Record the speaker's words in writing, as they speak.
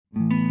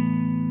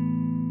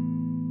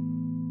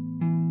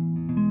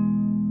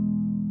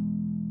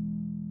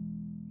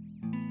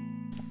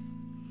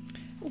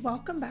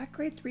Welcome back,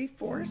 grade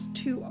 3-4s,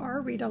 to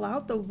our read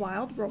aloud, The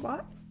Wild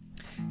Robot.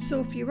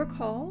 So if you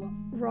recall,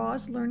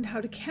 Roz learned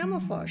how to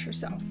camouflage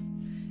herself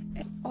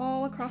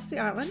all across the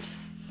island.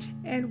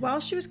 And while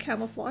she was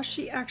camouflaged,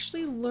 she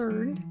actually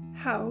learned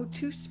how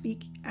to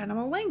speak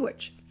animal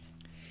language.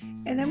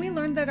 And then we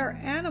learned that our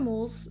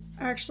animals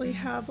actually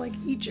have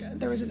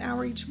there was an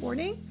hour each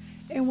morning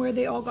and where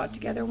they all got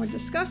together and would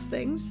discuss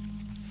things.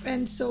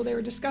 And so they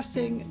were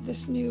discussing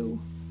this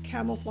new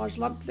camouflage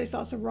lump they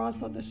saw. So Roz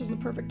thought this was the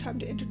perfect time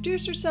to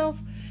introduce herself,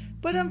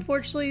 but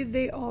unfortunately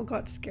they all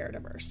got scared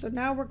of her. So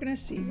now we're going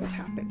to see what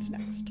happens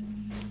next.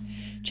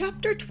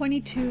 Chapter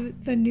 22,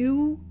 The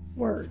New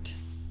Word.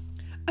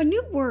 A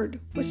new word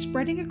was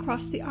spreading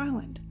across the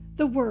island.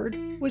 The word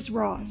was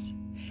Roz.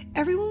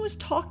 Everyone was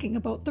talking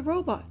about the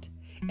robot,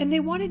 and they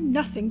wanted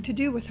nothing to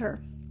do with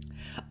her.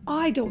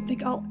 I don't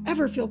think I'll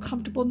ever feel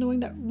comfortable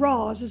knowing that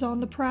Roz is on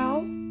the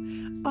prowl.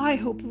 I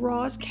hope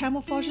Roz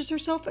camouflages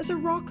herself as a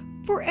rock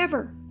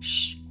forever.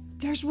 Shh,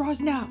 there's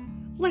Roz now.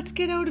 Let's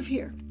get out of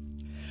here.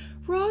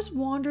 Roz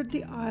wandered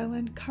the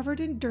island, covered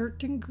in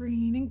dirt and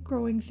green and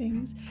growing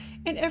things,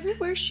 and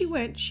everywhere she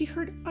went, she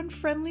heard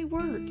unfriendly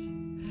words.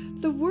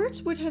 The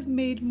words would have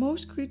made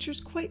most creatures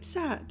quite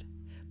sad,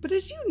 but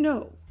as you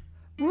know,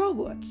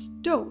 robots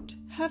don't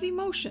have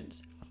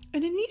emotions,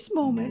 and in these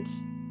moments,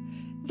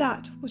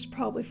 that was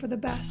probably for the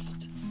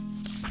best.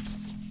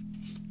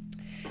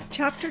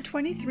 Chapter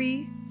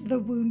 23, The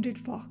Wounded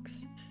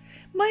Fox.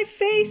 My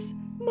face,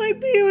 my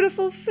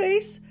beautiful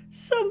face,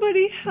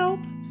 somebody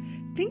help.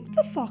 Fink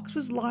the fox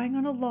was lying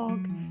on a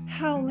log,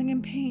 howling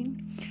in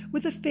pain,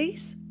 with a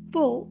face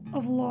full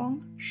of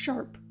long,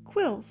 sharp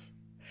quills.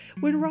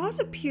 When Roz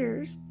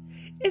appears,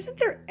 isn't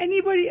there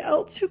anybody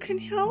else who can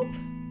help?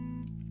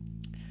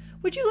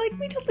 Would you like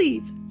me to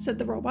leave? Said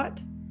the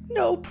robot.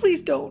 No,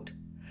 please don't.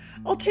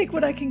 I'll take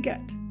what I can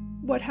get.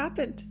 What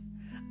happened?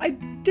 I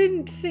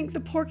didn't think the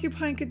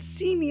porcupine could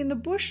see me in the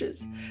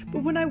bushes,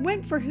 but when I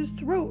went for his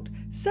throat,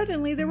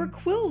 suddenly there were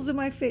quills in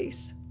my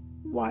face.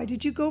 Why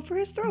did you go for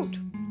his throat?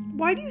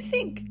 Why do you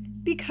think?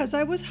 Because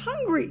I was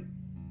hungry.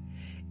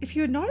 If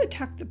you had not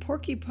attacked the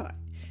porcupine,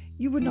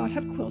 you would not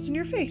have quills in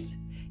your face.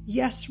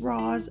 Yes,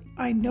 Roz,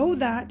 I know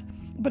that,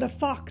 but a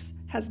fox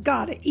has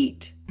gotta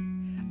eat.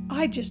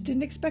 I just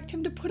didn't expect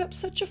him to put up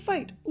such a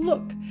fight.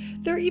 Look,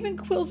 there are even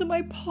quills in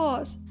my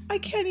paws. I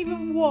can't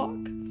even walk.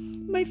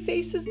 My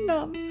face is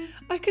numb.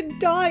 I could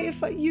die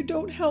if you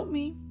don't help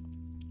me.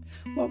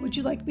 What would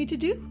you like me to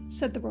do?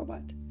 Said the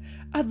robot.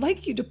 I'd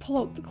like you to pull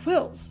out the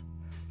quills.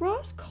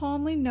 Roz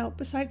calmly knelt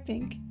beside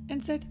Fink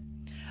and said,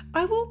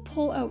 I will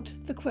pull out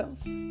the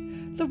quills.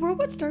 The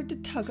robot started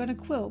to tug on a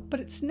quill, but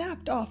it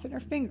snapped off in her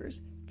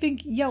fingers.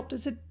 Fink yelped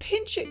and said,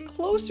 pinch it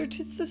closer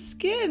to the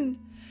skin.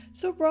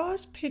 So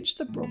Roz pinched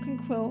the broken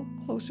quill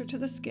closer to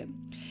the skin,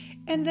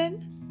 and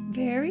then,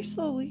 very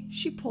slowly,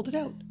 she pulled it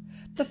out.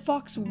 The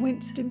fox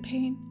winced in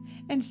pain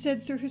and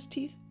said through his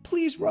teeth,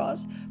 Please,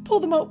 Roz, pull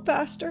them out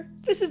faster.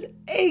 This is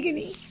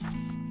agony.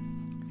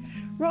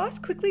 Roz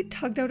quickly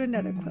tugged out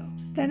another quill,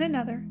 then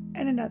another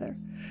and another.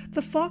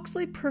 The fox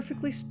lay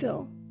perfectly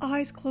still,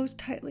 eyes closed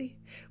tightly,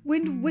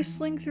 wind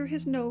whistling through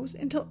his nose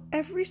until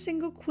every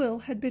single quill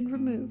had been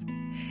removed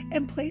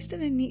and placed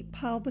in a neat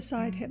pile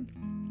beside him.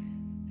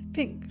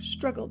 Fink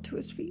struggled to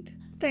his feet.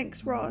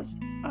 Thanks, Roz.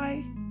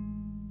 I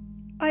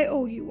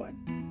owe you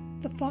one.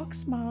 The fox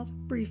smiled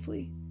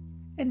briefly,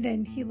 and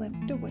then he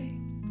limped away.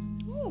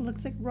 Oh,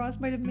 looks like Roz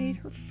might have made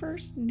her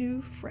first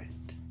new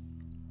friend.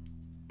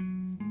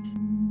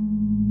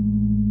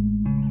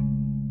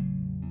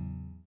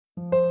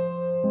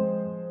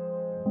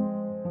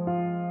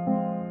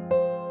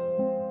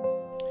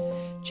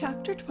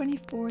 Chapter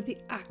 24, The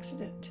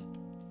Accident.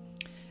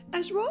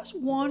 As Roz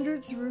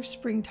wandered through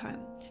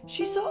springtime,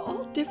 she saw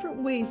all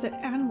different ways that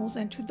animals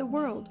entered the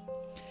world.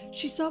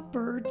 She saw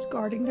birds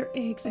guarding their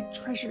eggs like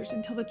treasures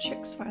until the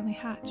chicks finally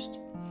hatched.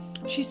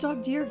 She saw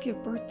deer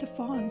give birth to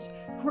fawns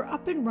who were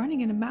up and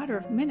running in a matter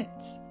of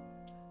minutes.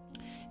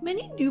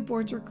 Many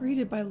newborns were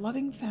greeted by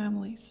loving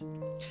families.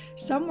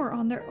 Some were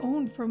on their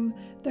own from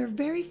their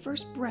very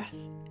first breath,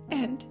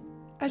 and,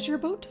 as you're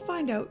about to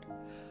find out,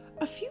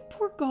 a few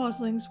poor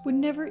goslings would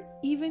never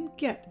even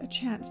get a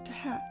chance to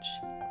hatch.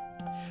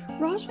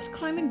 Roz was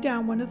climbing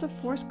down one of the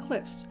forest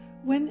cliffs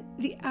when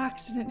the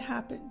accident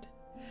happened.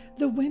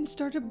 The wind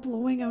started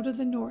blowing out of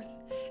the north,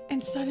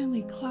 and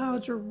suddenly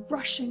clouds were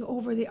rushing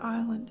over the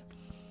island.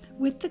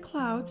 With the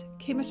clouds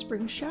came a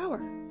spring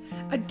shower,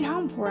 a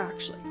downpour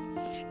actually,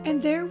 and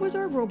there was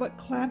our robot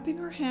clamping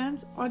her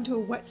hands onto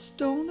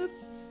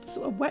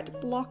a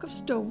wet block of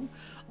stone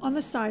on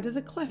the side of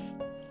the cliff.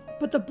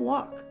 But the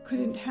block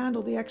couldn't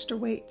handle the extra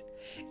weight,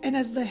 and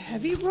as the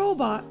heavy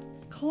robot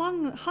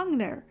hung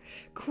there,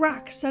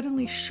 cracks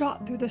suddenly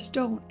shot through the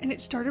stone and it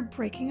started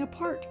breaking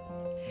apart.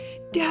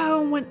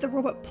 Down went the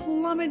robot,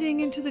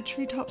 plummeting into the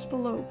treetops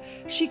below.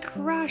 She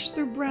crashed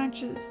through branch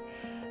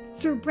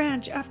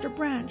after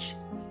branch,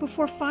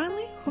 before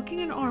finally hooking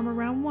an arm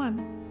around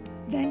one.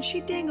 Then she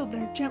dangled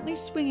there, gently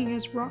swinging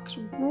as rocks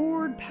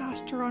roared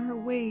past her on her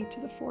way to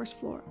the forest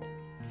floor.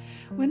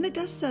 When the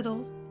dust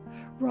settled,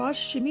 Roz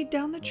shimmied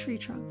down the tree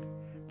trunk.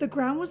 The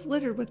ground was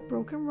littered with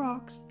broken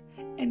rocks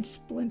and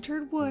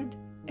splintered wood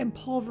and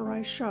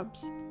pulverized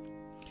shrubs.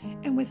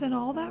 And within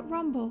all that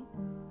rumble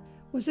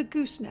was a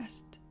goose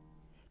nest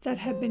that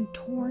had been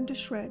torn to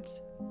shreds.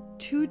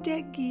 2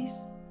 dead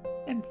geese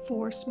and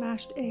 4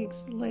 smashed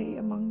eggs lay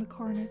among the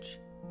carnage.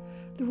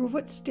 The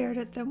robot stared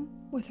at them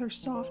with her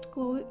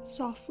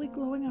softly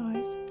glowing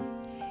eyes,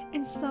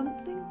 and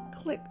something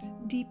clicked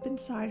deep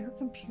inside her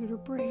computer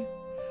brain.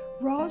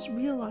 Roz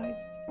realized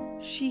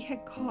she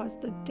had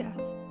caused the death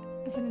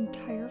of an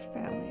entire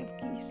family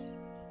of geese.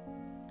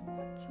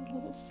 That's a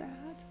little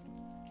sad.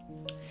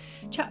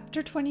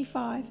 Chapter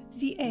 25,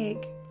 The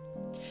Egg.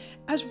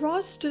 As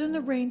Roz stood in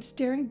the rain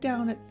staring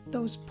down at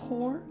those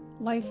poor,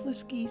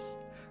 lifeless geese,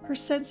 her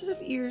sensitive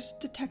ears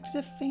detected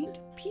a faint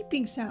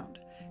peeping sound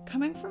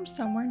coming from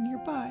somewhere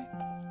nearby.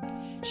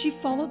 She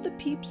followed the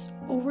peeps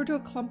over to a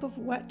clump of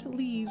wet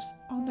leaves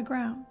on the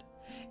ground,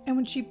 and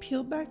when she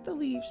peeled back the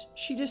leaves,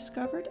 she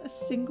discovered a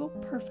single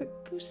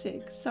perfect goose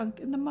egg sunk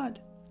in the mud.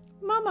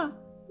 "Mama!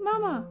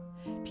 Mama!"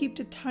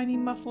 peeped a tiny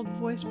muffled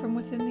voice from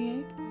within the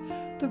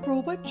egg. The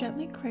robot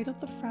gently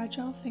cradled the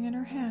fragile thing in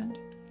her hand.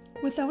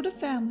 Without a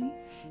family,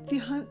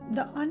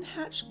 the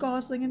unhatched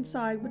gosling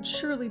inside would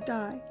surely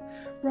die.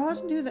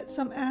 Roz knew that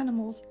some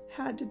animals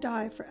had to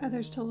die for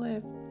others to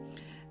live.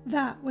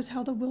 That was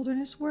how the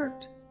wilderness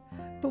worked.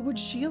 But would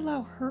she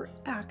allow her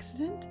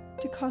accident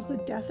to cause the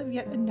death of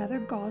yet another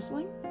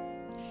gosling?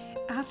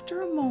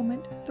 After a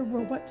moment, the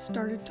robot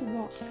started to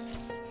walk,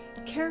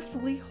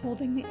 carefully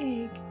holding the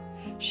egg.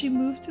 She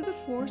moved through the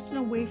forest and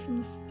away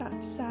from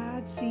that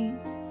sad scene.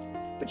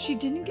 But she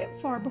didn't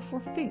get far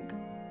before Fink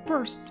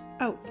burst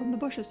out from the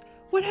bushes.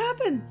 "What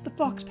happened?" the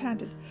fox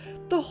panted.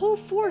 "The whole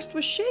forest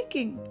was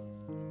shaking."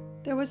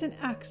 "There was an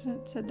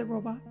accident," said the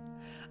robot.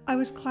 "I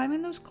was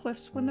climbing those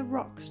cliffs when the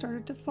rock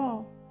started to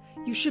fall."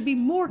 "You should be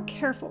more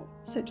careful,"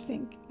 said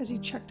Fink as he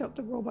checked out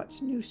the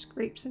robot's new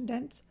scrapes and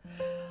dents.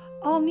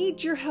 "I'll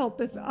need your help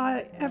if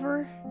I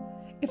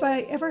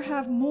ever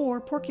have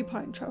more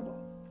porcupine trouble."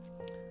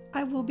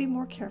 "I will be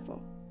more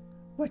careful."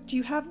 "What do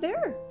you have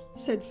there?"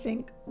 said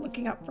Fink,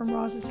 looking up from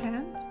Roz's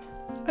hands.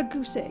 "A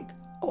goose egg."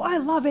 "Oh, I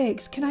love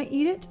eggs. Can I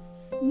eat it?"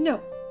 "No."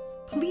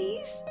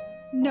 "Please?"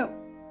 "No."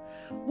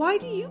 "Why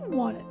do you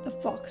want it?" the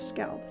fox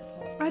scowled.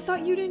 "I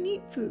thought you didn't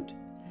eat food."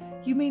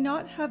 "You may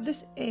not have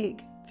this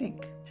egg,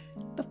 Fink."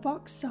 The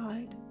fox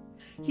sighed.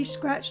 He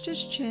scratched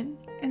his chin,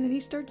 and then he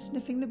started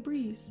sniffing the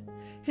breeze.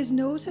 His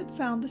nose had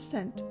found the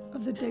scent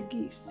of the dead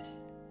geese.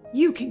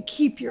 "You can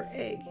keep your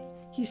egg,"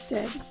 he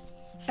said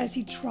as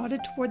he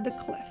trotted toward the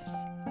cliffs.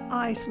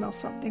 "I smell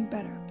something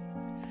better."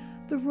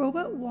 The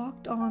robot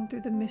walked on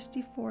through the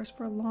misty forest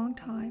for a long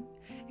time,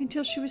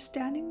 until she was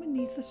standing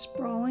beneath a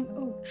sprawling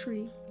oak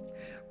tree.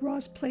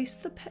 Roz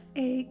placed the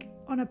egg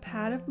on a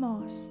pad of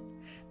moss.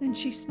 Then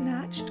she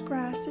snatched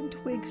grass and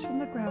twigs from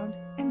the ground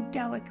and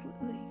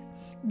delicately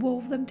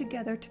wove them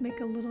together to make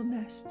a little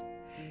nest.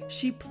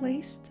 She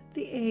placed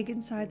the egg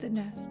inside the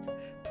nest,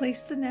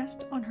 placed the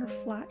nest on her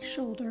flat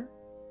shoulder,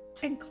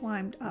 and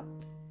climbed up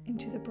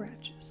into the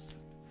branches.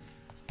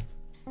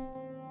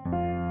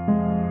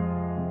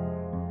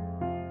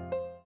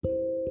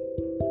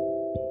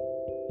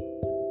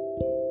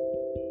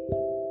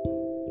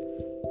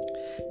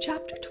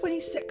 Chapter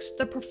 26,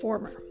 The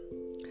Performer.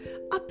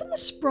 Up in the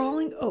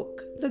sprawling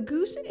oak, the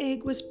goose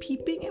egg was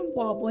peeping and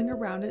wobbling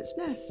around its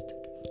nest.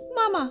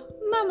 "Mama,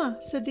 Mama,"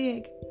 said the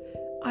egg.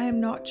 "I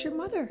am not your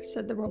mother,"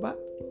 said the robot.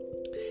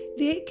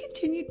 The egg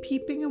continued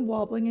peeping and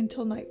wobbling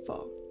until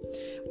nightfall,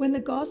 when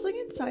the gosling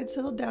inside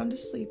settled down to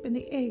sleep and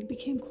the egg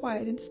became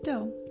quiet and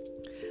still.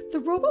 The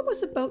robot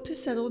was about to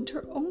settle into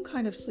her own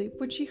kind of sleep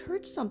when she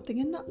heard something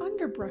in the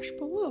underbrush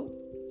below.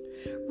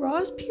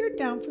 Roz peered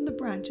down from the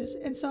branches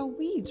and saw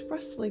weeds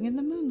rustling in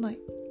the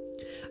moonlight.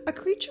 A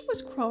creature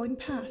was crawling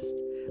past,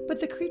 but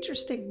the creature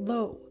stayed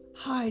low,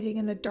 hiding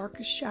in the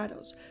darkest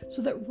shadows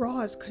so that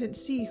Roz couldn't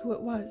see who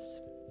it was.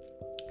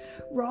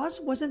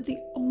 Roz wasn't the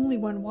only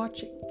one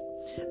watching.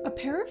 A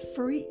pair of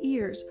furry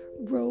ears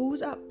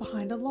rose up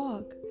behind a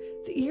log.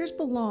 The ears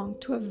belonged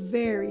to a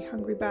very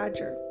hungry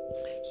badger.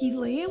 He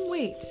lay in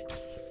wait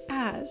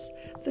as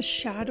the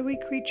shadowy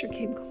creature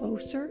came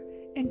closer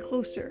and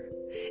closer,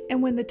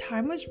 and when the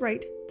time was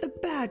right, the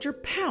badger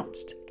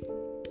pounced.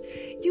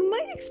 You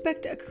might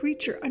expect a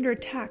creature under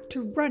attack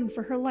to run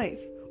for her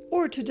life,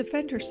 or to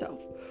defend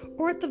herself,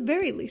 or at the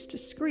very least to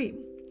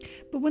scream.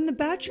 But when the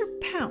badger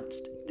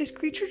pounced, this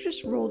creature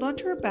just rolled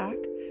onto her back,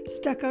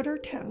 stuck out her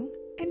tongue,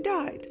 and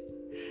died.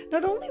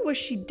 Not only was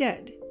she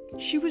dead,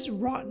 she was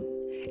rotten,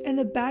 and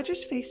the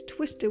badger's face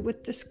twisted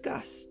with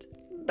disgust.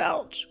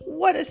 "Belch!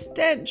 What a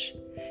stench!"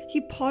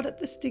 He pawed at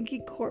the stinky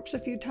corpse a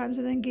few times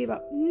and then gave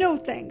up. "No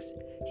thanks,"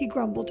 he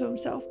grumbled to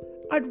himself.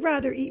 "I'd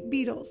rather eat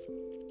beetles."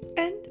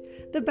 And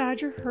the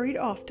badger hurried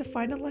off to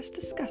find a less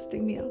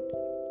disgusting meal.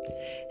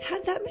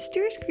 Had that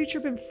mysterious creature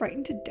been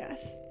frightened to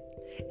death?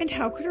 And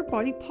how could her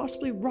body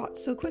possibly rot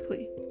so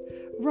quickly?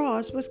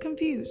 Roz was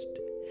confused,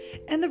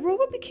 and the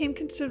robot became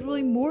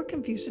considerably more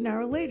confused an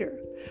hour later,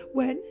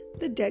 when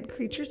the dead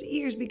creature's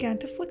ears began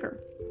to flicker.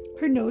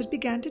 Her nose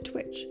began to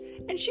twitch,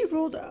 and she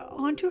rolled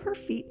onto her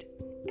feet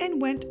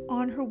and went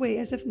on her way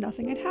as if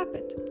nothing had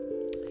happened.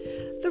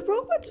 The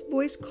robot's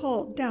voice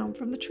called down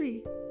from the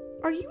tree.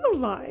 "Are you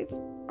alive?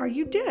 Are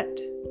you dead?"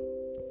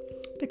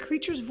 The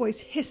creature's voice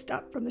hissed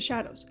up from the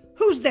shadows.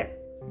 "Who's there?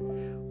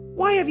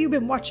 Why have you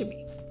been watching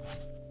me?"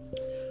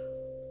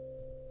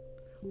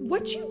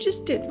 "What you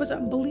just did was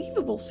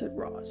unbelievable," said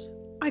Roz.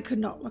 "I could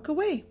not look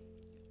away."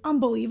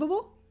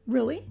 "Unbelievable?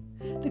 Really?"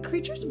 The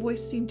creature's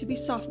voice seemed to be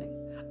softening.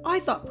 "I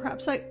thought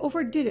perhaps I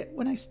overdid it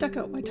when I stuck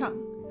out my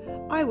tongue.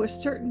 I was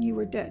certain you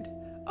were dead."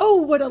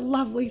 "Oh, what a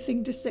lovely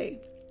thing to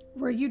say."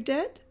 "Were you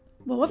dead?"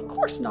 "Well, of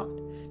course not.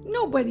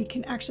 Nobody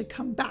can actually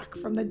come back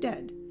from the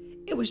dead.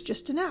 It was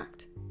just an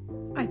act."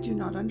 "I do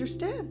not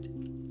understand."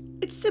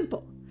 "It's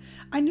simple.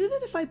 I knew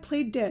that if I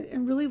played dead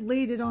and really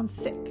laid it on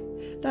thick,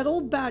 that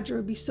old badger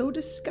would be so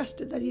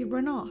disgusted that he'd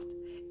run off.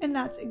 And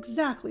that's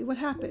exactly what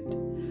happened.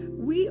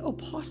 We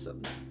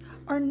opossums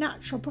are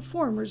natural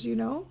performers, you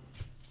know."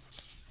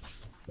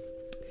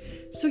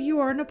 "So you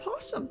are an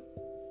opossum?"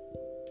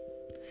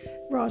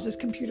 Roz's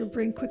computer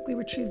brain quickly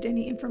retrieved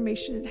any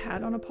information it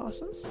had on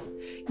opossums.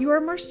 "You are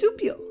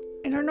marsupial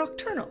and are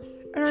nocturnal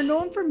and are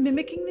known for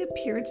mimicking the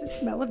appearance and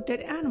smell of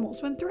dead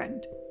animals when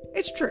threatened."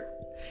 "It's true.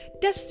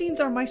 Death scenes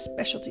are my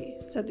specialty,"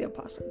 said the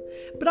opossum.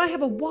 "But I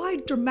have a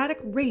wide dramatic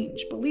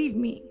range, believe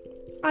me."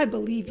 "I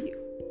believe you."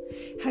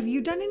 "Have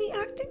you done any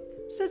acting?"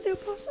 said the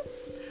opossum.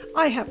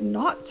 "I have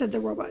not," said the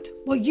robot.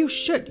 "Well, you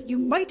should. You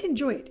might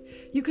enjoy it.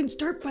 You can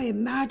start by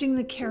imagining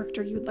the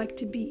character you'd like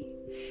to be.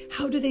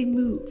 How do they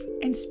move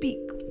and speak?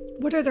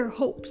 What are their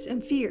hopes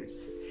and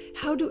fears?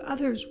 How do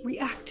others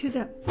react to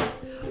them?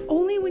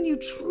 Only when you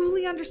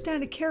truly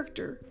understand a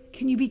character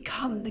can you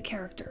become the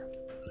character."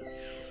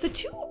 The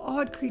two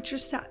odd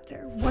creatures sat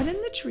there, one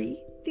in the tree,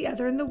 the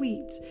other in the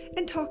weeds,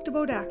 and talked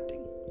about acting.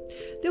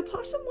 The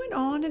opossum went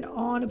on and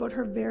on about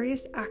her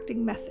various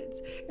acting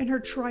methods and her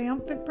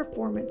triumphant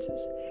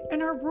performances,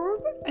 and our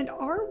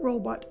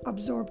robot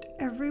absorbed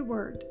every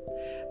word.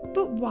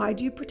 "But why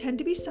do you pretend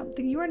to be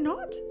something you are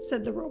not?"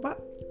 said the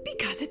robot.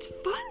 "Because it's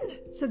fun,"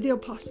 said the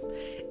opossum,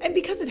 "and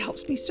because it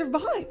helps me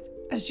survive,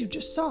 as you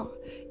just saw.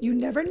 You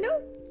never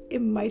know. It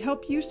might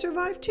help you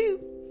survive too."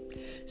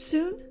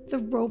 Soon, the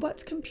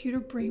robot's computer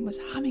brain was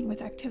humming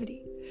with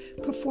activity.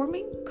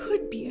 Performing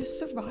could be a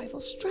survival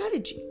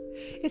strategy.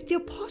 If the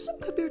opossum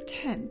could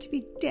pretend to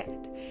be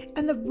dead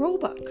and the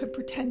robot could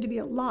pretend to be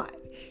alive,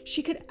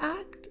 she could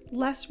act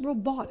less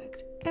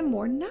robotic and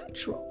more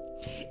natural.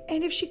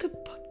 And if she could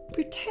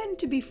pretend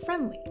to be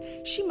friendly,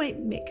 she might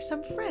make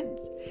some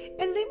friends,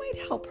 and they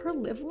might help her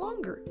live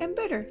longer and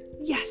better.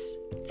 Yes,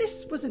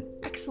 this was an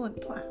excellent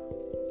plan.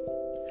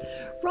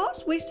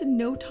 Roz wasted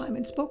no time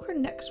and spoke her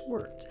next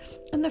words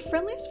in the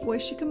friendliest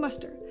voice she could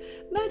muster.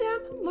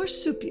 "Madame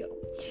Marsupial,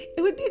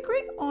 it would be a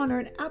great honor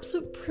and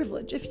absolute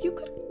privilege if you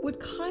would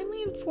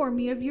kindly inform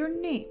me of your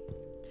name."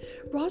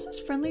 Roz's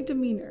friendly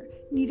demeanor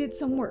needed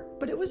some work,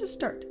 but it was a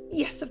start.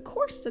 "Yes, of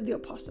course," said the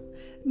opossum.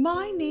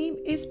 "My name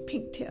is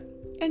Pinktail,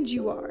 and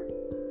you are?"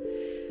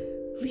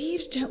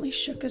 Leaves gently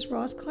shook as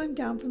Roz climbed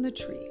down from the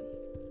tree.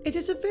 "It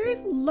is a very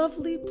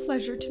lovely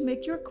pleasure to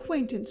make your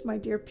acquaintance, my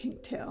dear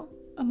Pinktail."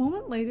 A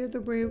moment later, the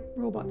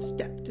robot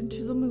stepped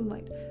into the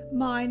moonlight.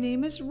 "My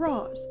name is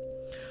Roz."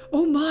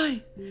 "Oh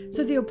my,"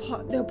 said the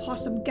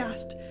opossum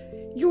gasped.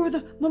 "You're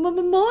the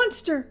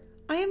monster."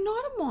 "I am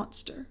not a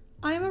monster.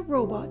 I am a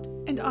robot,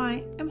 and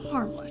I am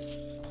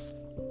harmless."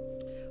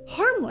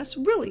 "Harmless?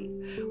 Really?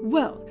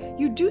 Well,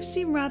 you do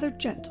seem rather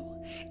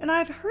gentle, and I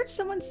have heard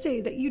someone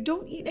say that you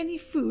don't eat any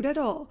food at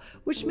all,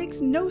 which makes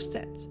no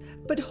sense,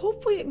 but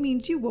hopefully it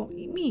means you won't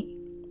eat me."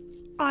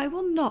 "I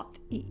will not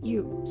eat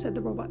you," said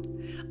the robot.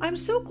 "I'm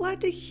so glad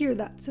to hear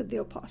that," said the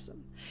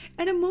opossum.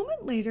 And a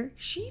moment later,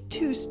 she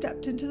too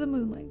stepped into the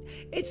moonlight.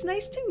 "It's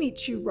nice to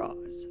meet you,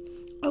 Roz."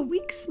 A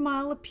weak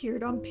smile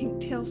appeared on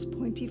Pinktail's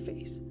pointy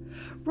face.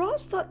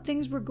 Roz thought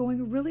things were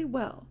going really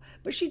well,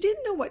 but she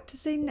didn't know what to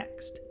say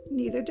next.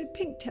 Neither did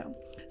Pinktail.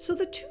 So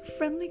the two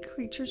friendly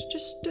creatures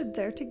just stood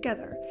there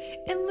together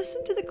and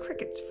listened to the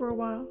crickets for a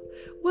while.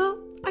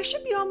 "Well, I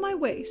should be on my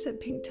way,"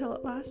 said Pinktail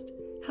at last.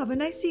 "Have a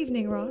nice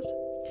evening, Roz."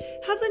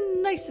 "Have the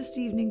nicest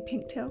evening,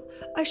 Pinktail.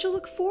 I shall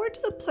look forward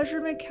to the pleasure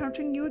of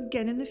encountering you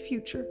again in the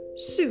future.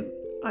 Soon,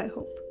 I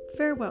hope.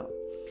 Farewell."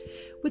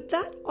 With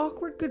that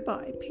awkward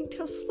goodbye,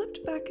 Pinktail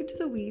slipped back into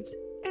the weeds,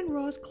 and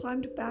Roz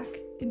climbed back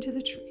into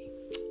the tree.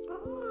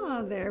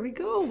 There we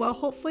go. Well,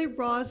 hopefully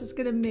Roz is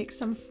going to make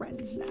some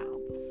friends now.